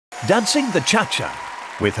Dancing the Cha-Cha.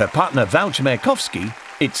 With her partner Val Chmerkovskiy,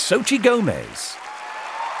 it's Xochitl Gomez.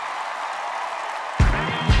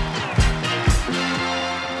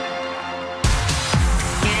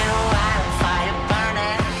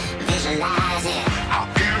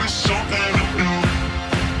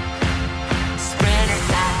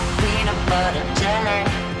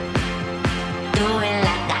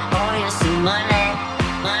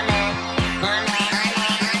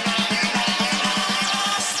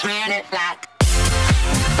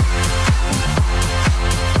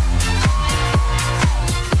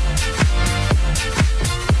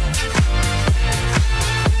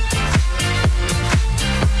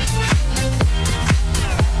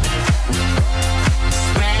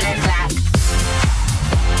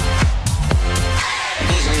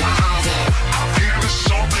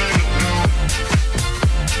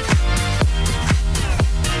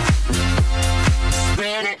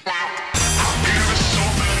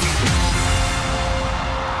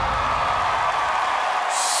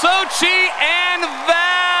 Xochitl and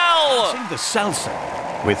Val! Dancing the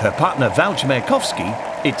Salsa. With her partner Val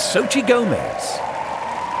Chmerkovskiy, it's Xochitl Gomez.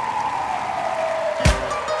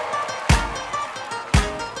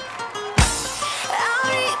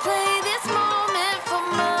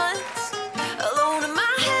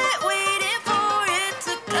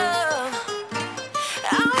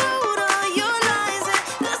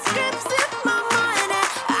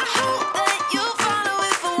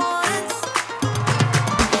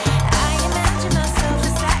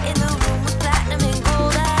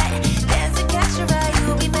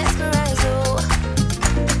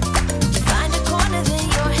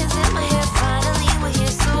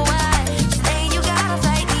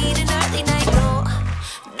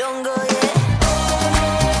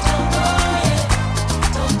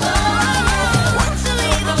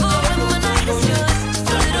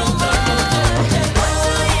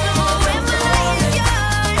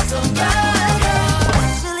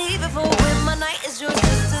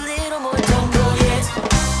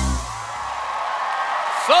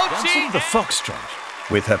 Dancing the Foxtrot.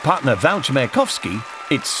 With her partner Val Chmerkovskiy,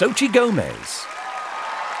 it's Xochitl Gomez.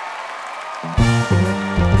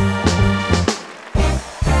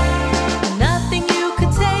 Nothing you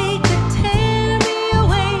could take could tear me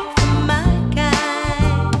away from my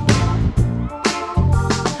guy.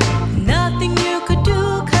 Nothing you could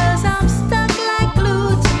do, 'cause I'm stuck like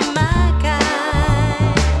glue to my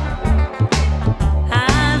guy.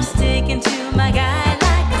 I'm sticking to my guy.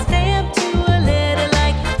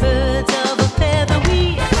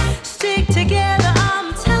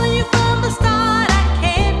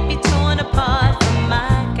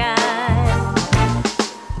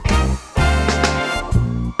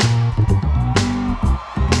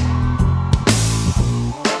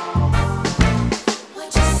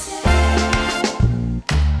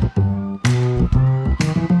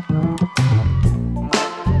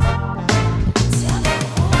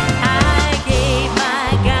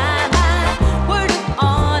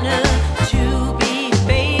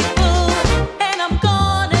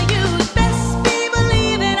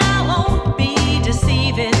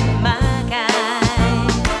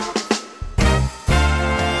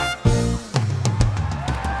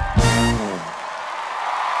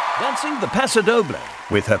 Dancing the Paso Doble.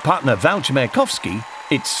 With her partner Val Chmerkovskiy,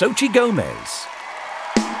 it's Xochitl Gomez.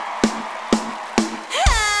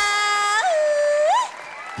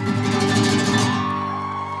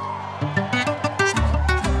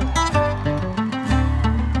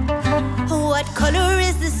 What color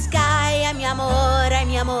is the sky? I'm mi amor, I'm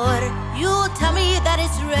mi amor. You tell me that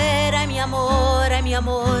it's red. I'm mi amor, I'm mi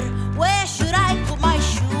amor. Where should I put my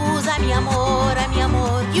shoes? I'm mi amor, I'm mi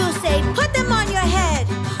amor. You say put them on your head.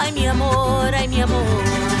 Ay, mi amor, ay, mi amor.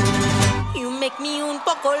 You make me un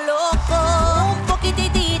poco loco, un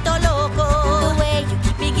poquitito loco. The way you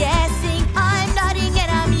keep me guessing, I'm nodding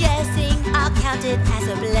and I'm yesing. I'll count it as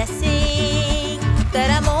a blessing that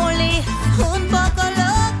I'm only un poco loco.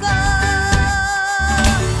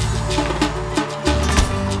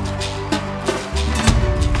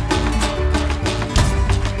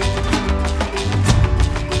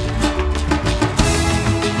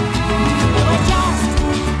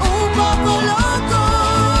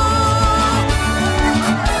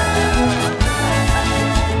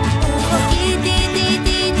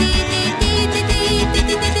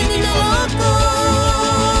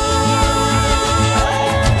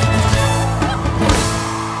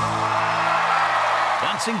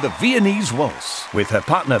 Dancing the Viennese Waltz. With her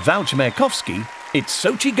partner Val Chmerkovskiy, it's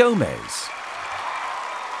Xochitl Gomez.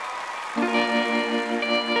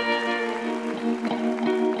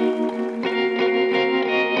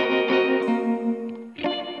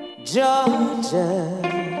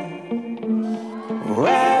 Georgia,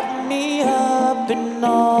 Wrap me up in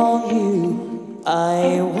all you,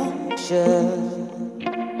 I want you.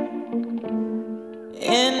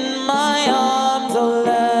 In my arms, oh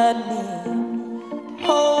let me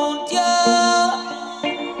hold you.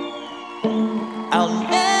 I'll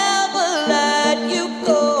never let you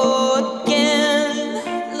go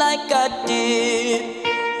again like I did.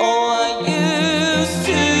 Oh, I used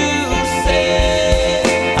to say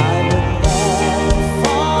I would never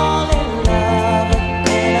fall in love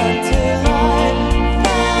again until I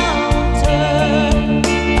found her.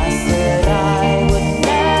 I said I would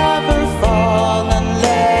never fall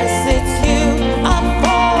unless it's you I'm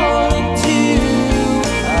falling to.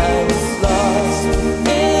 I was lost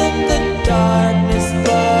in the darkness,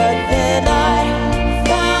 but then I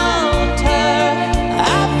found her.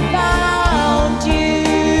 I found you.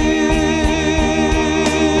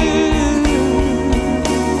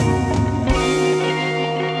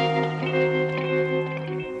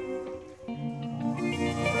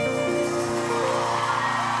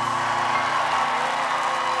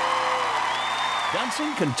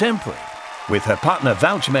 Dancing contemporary. With her partner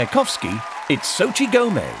Val Chmerkovskiy, it's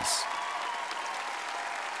xochitlgomez.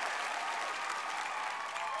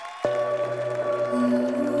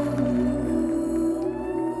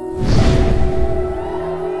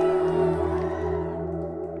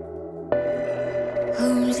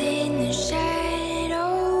 Who's in the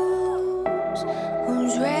shadows?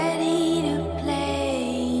 Who's ready to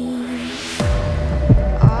play?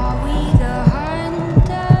 Are we the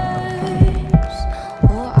hunters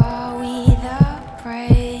or are we the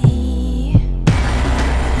prey?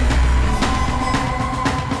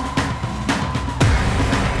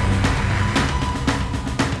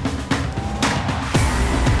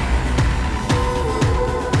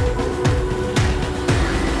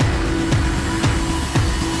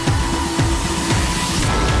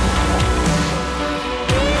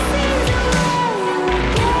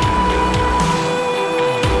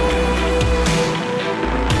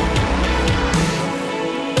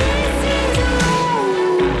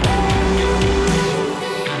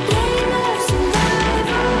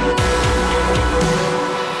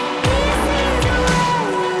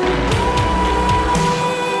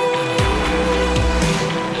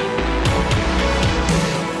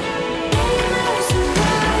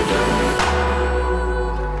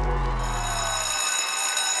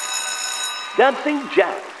 Dancing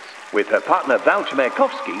jazz. With her partner Val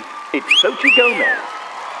Chmerkovskiy, it's xochitlgomez.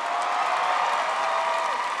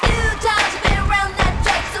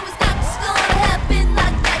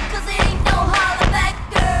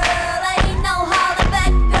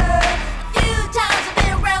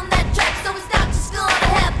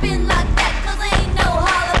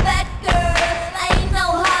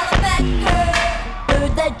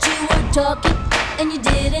 Talking, and you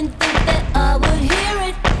didn't think that I would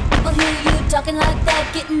hear it. People hear you talking like that,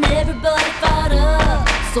 getting everybody fired up.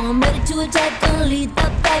 So I'm ready to attack, gonna lead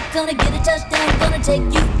the pack, gonna get a touchdown, gonna take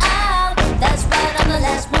you out. That's right, I'm the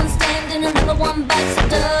last one standing, another one bites the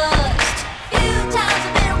dust. Few times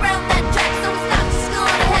I've been around that track, so it's not just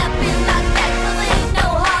gonna happen like that. 'Cause I ain't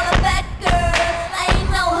no holler back girl, I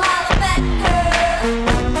ain't no holler back girl.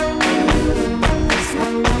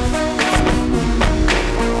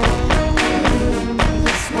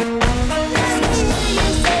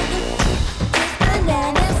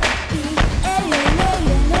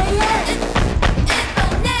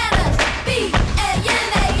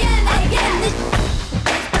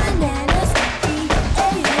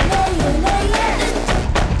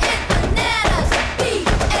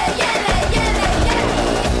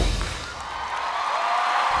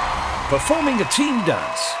 Performing a team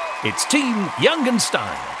dance, it's Team Young & Style.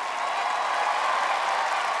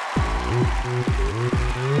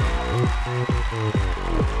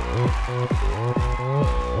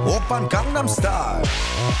 오빤 강남 스타일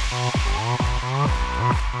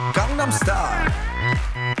강남 스타일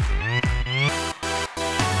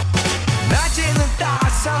낮에는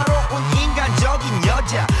따사로운 인간적인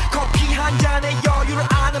여자 커피 한 잔에 여유를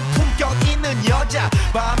아는 품격 있는 여자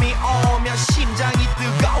밤이 오면 심장이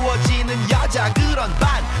뜨거워지는 여자 그런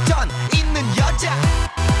반전 있는 여자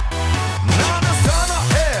너는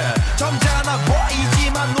선호해 점잖아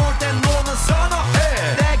보이지만 놀 땐 노는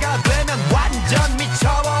선호해 내가 되면 완전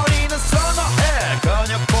미쳐버리는 선호해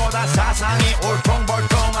근육보다 사상이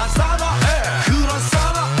울퉁불퉁한 선호해 그런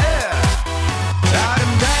선호해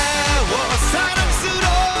아름다워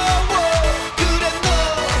사랑스러워 그래 너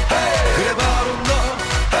그래 바로 너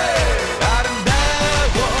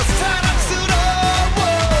아름다워 사랑스러워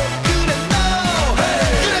그래 너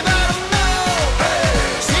그래 바로 너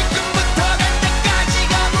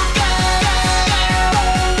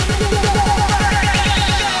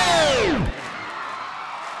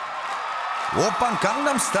오빤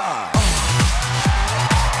강남스타일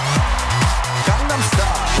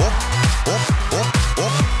강남스타일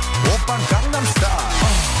오빤 강남스타일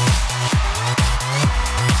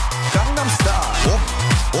강남스타일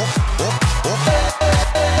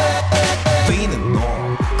비는 너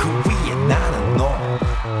그 위에 나는 너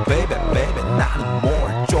Baby baby 나는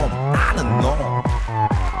뭘 좀 아는 너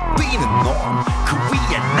비는 너 그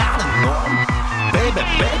위에 나는 너 Baby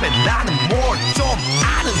baby 나는 뭘 좀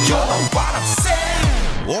아는 너 You know what I'm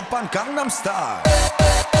saying 오빤 강남스타일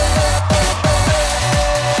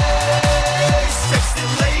Sexy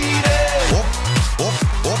lady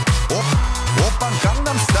오빤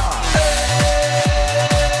강남스타일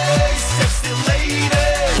Sexy lady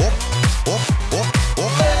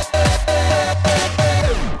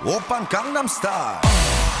오빤 강남스타일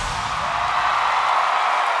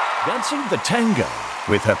Dancing the tango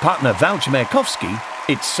with her partner Chmerkovskiy,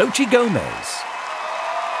 it's Xochitl Gomez.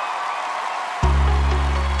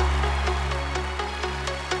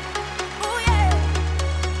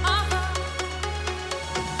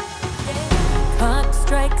 Clock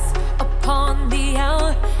strikes upon the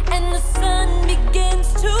hour and the sun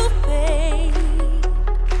begins to fade.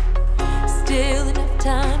 Still enough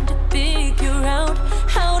time to figure out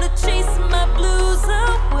how to chase my blues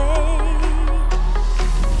away.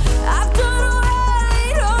 I've done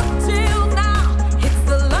right up till now. It's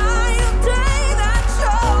the light of day that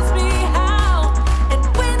shows me how. And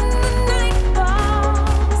when the night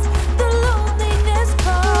falls, the loneliness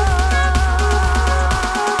calls.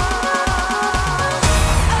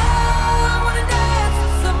 I wanna dance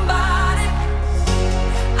with somebody.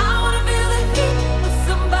 I wanna feel the heat with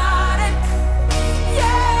somebody.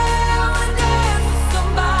 Yeah, I wanna dance with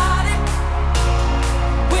somebody.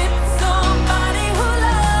 With somebody who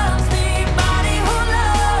loves me, body who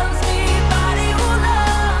loves me, body who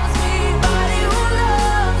loves me, body who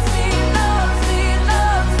loves me, loves me,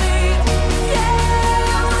 loves me. Yeah,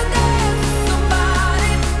 I wanna dance with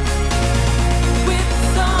somebody. With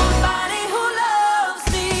somebody who loves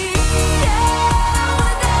me. Yeah, I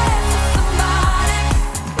wanna dance with somebody.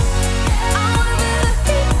 I wanna feel the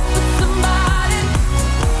heat with somebody.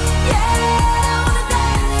 Yeah, I wanna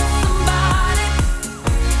dance with somebody.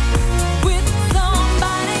 With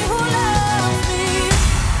somebody who loves me.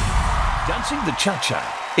 Dancing the cha-cha,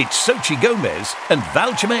 it's Xochitl Gomez and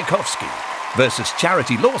Chmerkovskiy versus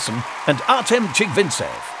Charity Lawson and Artem Chigvintsev.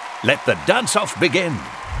 Let the dance-off begin.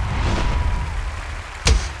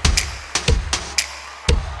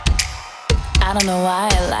 I don't know why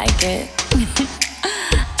I like it.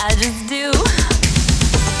 I just do.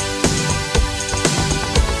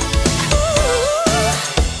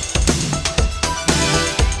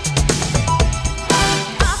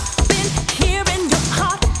 I've been hearing your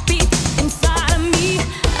heartbeat inside of me.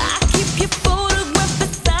 I keep your photograph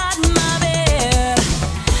beside my bed.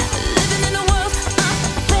 Living in a world of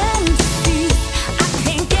fantasy. I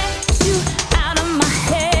can't get you out of my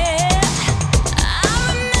head. I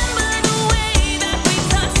remember the way that we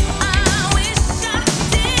touched. I wish I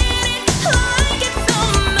didn't like it so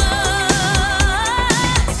much.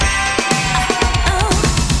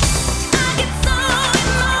 I get so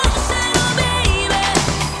emotional, baby,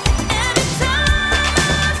 every time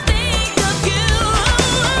I think of you.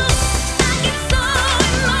 I get so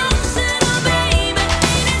emotional, baby,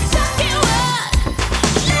 ain't it shocking what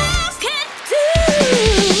love can do?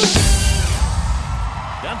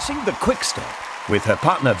 Dancing the quick step with her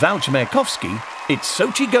partner Chmerkovskiy, it's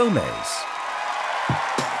Xochitl Gomez.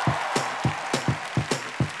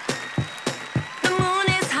 The moon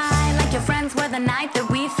is high, like your friends were the night that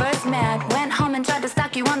we first met. Went home and tried to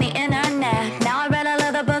stalk you on the internet. Now I read all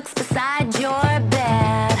of the books beside your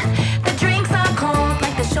bed. The drinks are cold,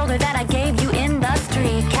 like the shoulder that I gave you in the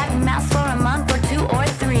street. Cat and mouse for a month or 2 or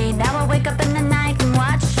 3. Now I wake up in the night and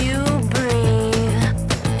watch you breathe.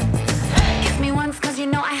 Kiss me once cause you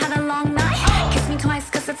know I had a long night. Kiss me twice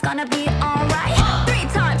cause it's gonna be alright. 3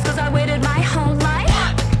 times cause I waited my whole life.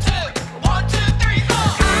 1, 2, 3, 4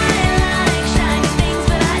 I like shiny things,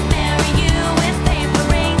 but I'd marry you with paper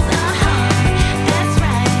rings. That's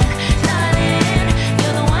right, darling,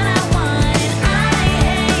 you're the one I want. And I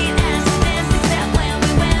hate asking this, except when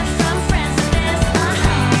we went from friends to this.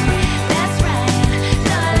 That's right,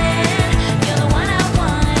 darling, you're the one I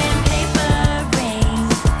want. In paper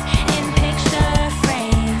rings, in picture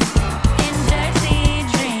frames, in dirty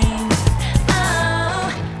dreams.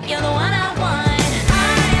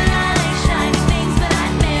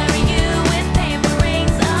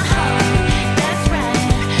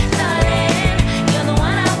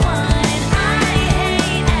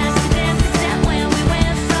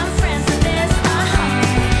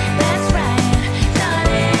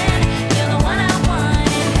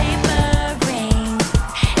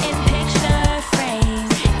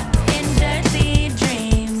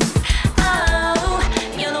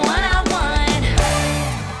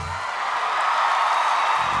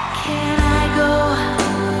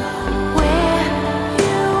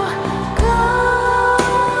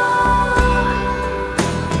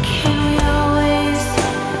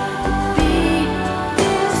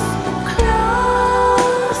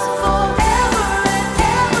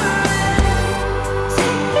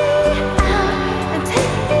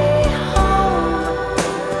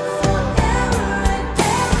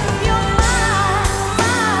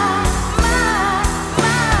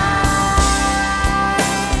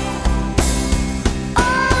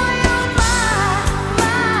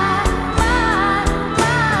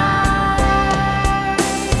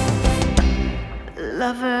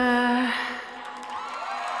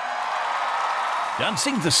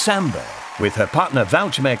 Dancing the samba with her partner Val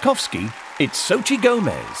Chmerkovskiy, it's Xochitl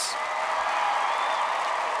Gomez.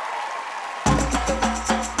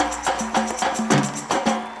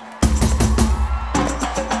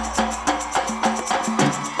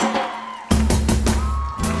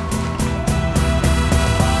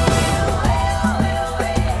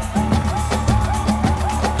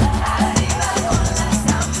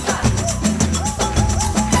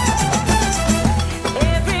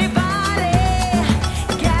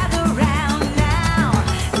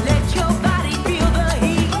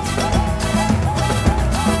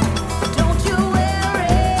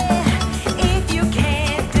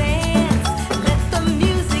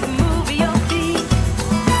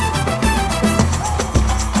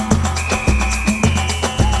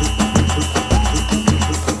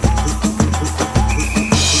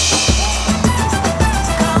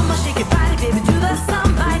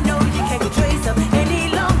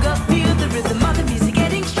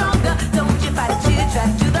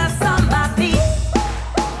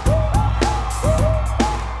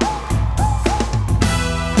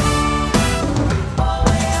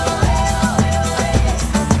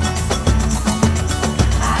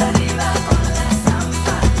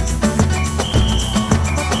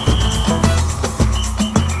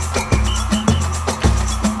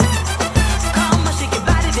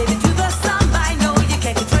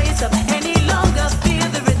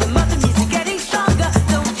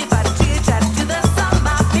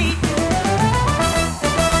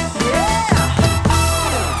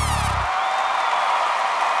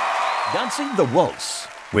 Dancing the waltz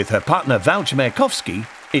with her partner Val Chmerkovskiy,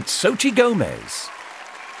 it's Xochitl Gomez.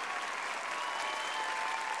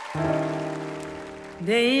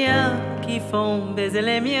 Des yeux qui font baiser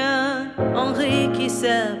les miens, Henri qui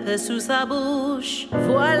serpe sous sa bouche.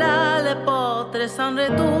 Voilà le portrait sans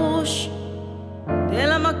retouche de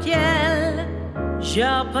la moquelle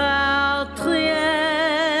j'appartiens.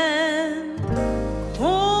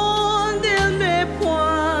 Quand il me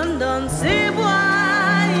pointe dans ses bois,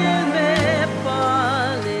 il me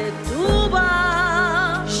parle tout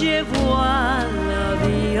bas. Je vois la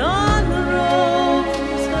vie en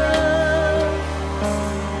rose.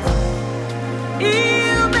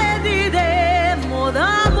 Il me dit des mots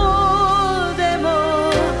d'amour, des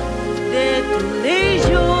mots de tous les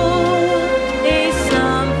jours, et ça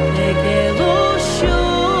me fait quelque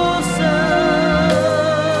chose.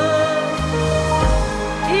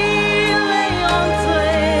 Il est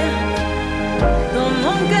entré dans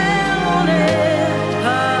mon cœur, on est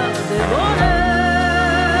pas de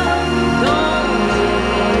bonheur, dans une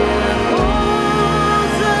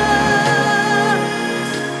rose.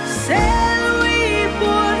 C'est lui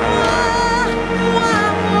pour moi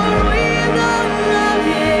pour lui dans la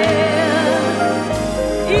vie.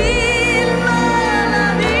 Il m'a la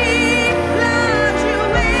vie, l'a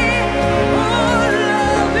joué pour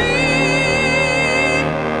la vie.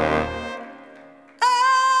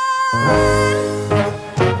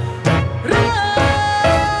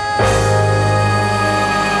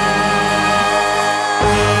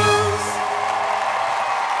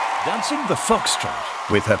 Dancing the foxtrot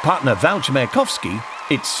with her partner Val Chmerkovskiy,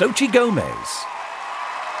 it's Xochitl Gomez.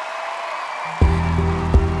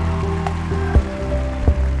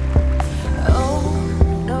 Oh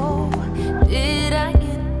no, did I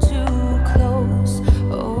get too close?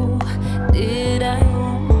 Oh, did I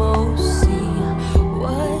almost see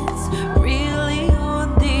what's really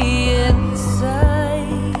on the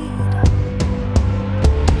inside?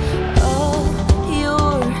 All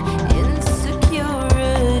your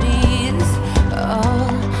insecurities, all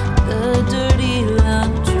the dirty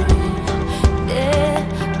laundry,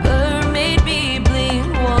 never made me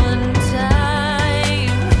blink one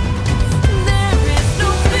time. There is no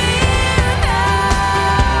fear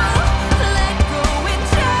now. Let go and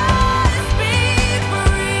just be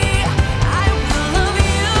free. I will love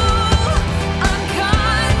you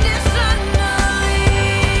unconditionally.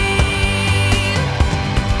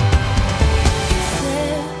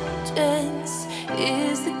 Acceptance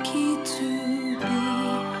is the key to be.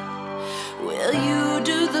 Will you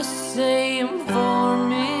do the same for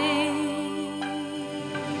me?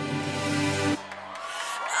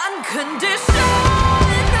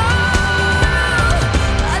 Unconditionally,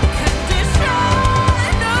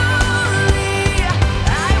 I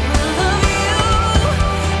will love you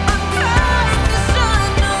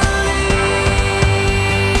unconditionally.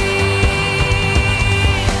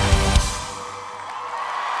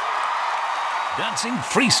 Dancing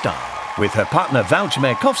freestyle with her partner Val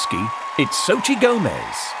Chmerkovskiy, it's Xochitl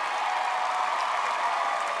Gomez.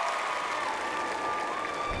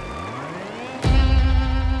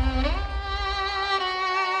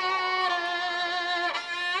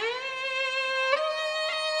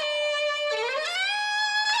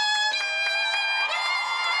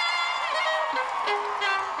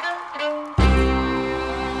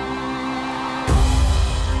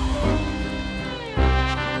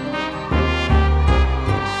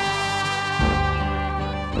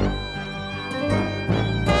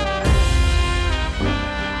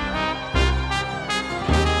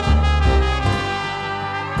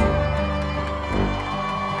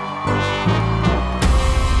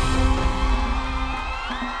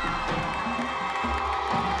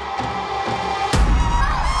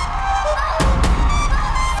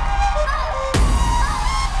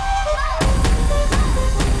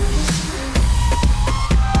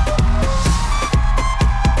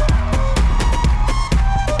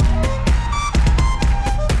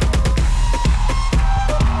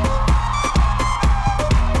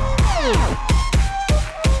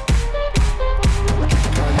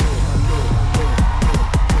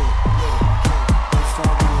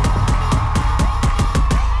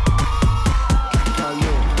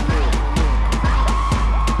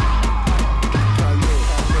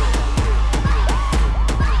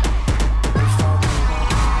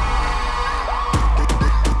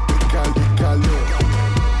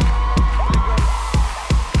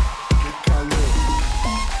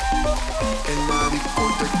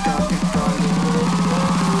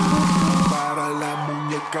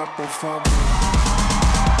 Venga, por favor.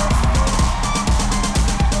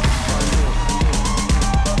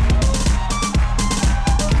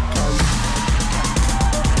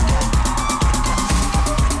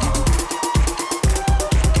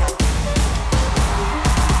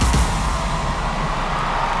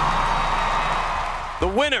 The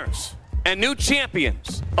winners and new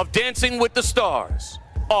champions of Dancing with the Stars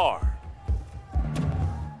are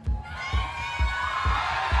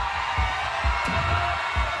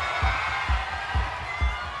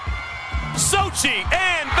Xochitl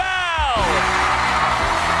and Val!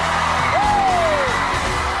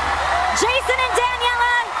 Jason and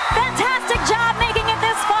Daniela, fantastic job making it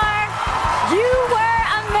this far. You were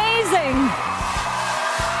amazing.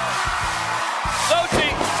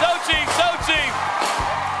 Xochitl,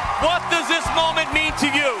 what does this moment mean to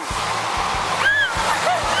you? Oh my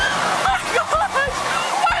gosh!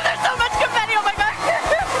 Why is there so much confetti? Oh my god!